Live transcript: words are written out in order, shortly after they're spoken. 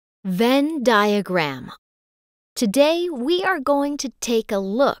Venn diagram. Today we are going to take a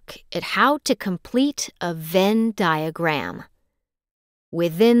look at how to complete a Venn diagram.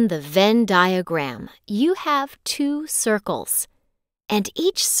 Within the Venn diagram, you have two circles, and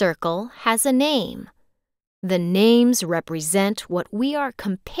each circle has a name. The names represent what we are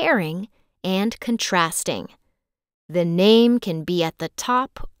comparing and contrasting. The name can be at the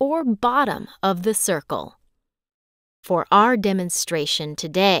top or bottom of the circle. For our demonstration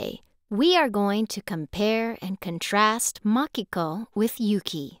today, we are going to compare and contrast Makiko with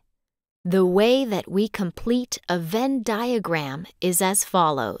Yuki. The way that we complete a Venn diagram is as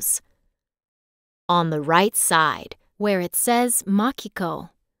follows. On the right side, where it says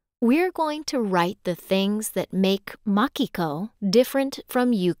Makiko, we're going to write the things that make Makiko different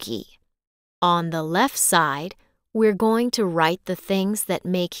from Yuki. On the left side, we're going to write the things that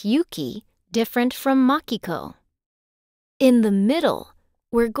make Yuki different from Makiko. In the middle,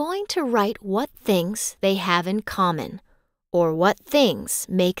 we're going to write what things they have in common, or what things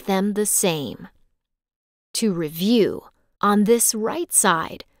make them the same. To review, on this right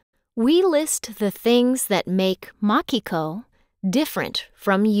side, we list the things that make Makiko different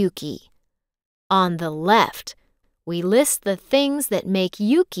from Yuki. On the left, we list the things that make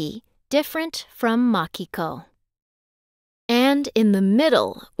Yuki different from Makiko. And in the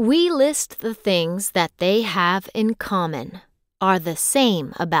middle, we list the things that they have in common, are the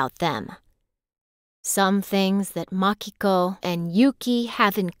same about them. Some things that Makiko and Yuki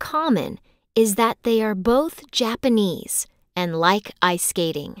have in common is that they are both Japanese and like ice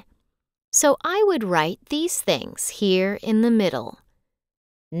skating. So I would write these things here in the middle.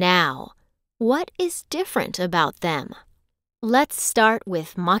 Now, what is different about them? Let's start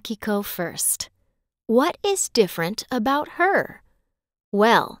with Makiko first. What is different about her?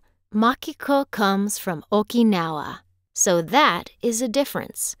 Well, Makiko comes from Okinawa, so that is a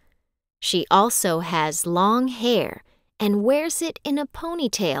difference. She also has long hair and wears it in a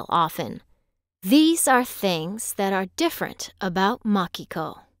ponytail often. These are things that are different about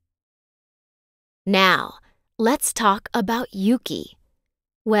Makiko. Now, let's talk about Yuki.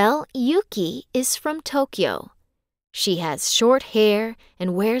 Well, Yuki is from Tokyo. She has short hair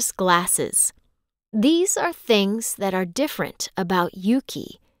and wears glasses. These are things that are different about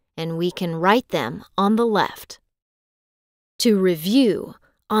Yuki, and we can write them on the left. To review,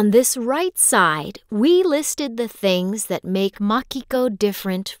 on this right side, we listed the things that make Makiko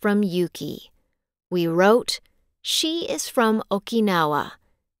different from Yuki. We wrote, she is from Okinawa.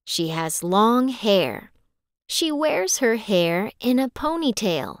 She has long hair. She wears her hair in a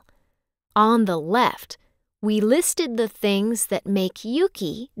ponytail. On the left, we listed the things that make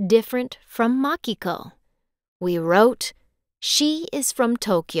Yuki different from Makiko. We wrote, she is from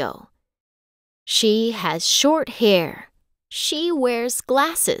Tokyo. She has short hair. She wears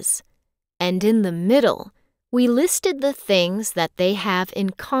glasses. And in the middle, we listed the things that they have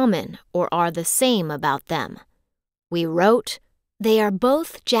in common or are the same about them. We wrote, they are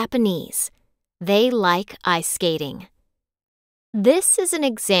both Japanese. They like ice skating. This is an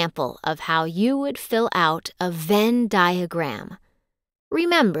example of how you would fill out a Venn diagram.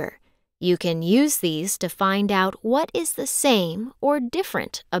 Remember, you can use these to find out what is the same or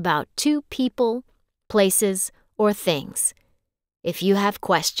different about two people, places, or things. If you have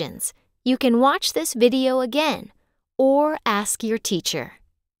questions, you can watch this video again or ask your teacher.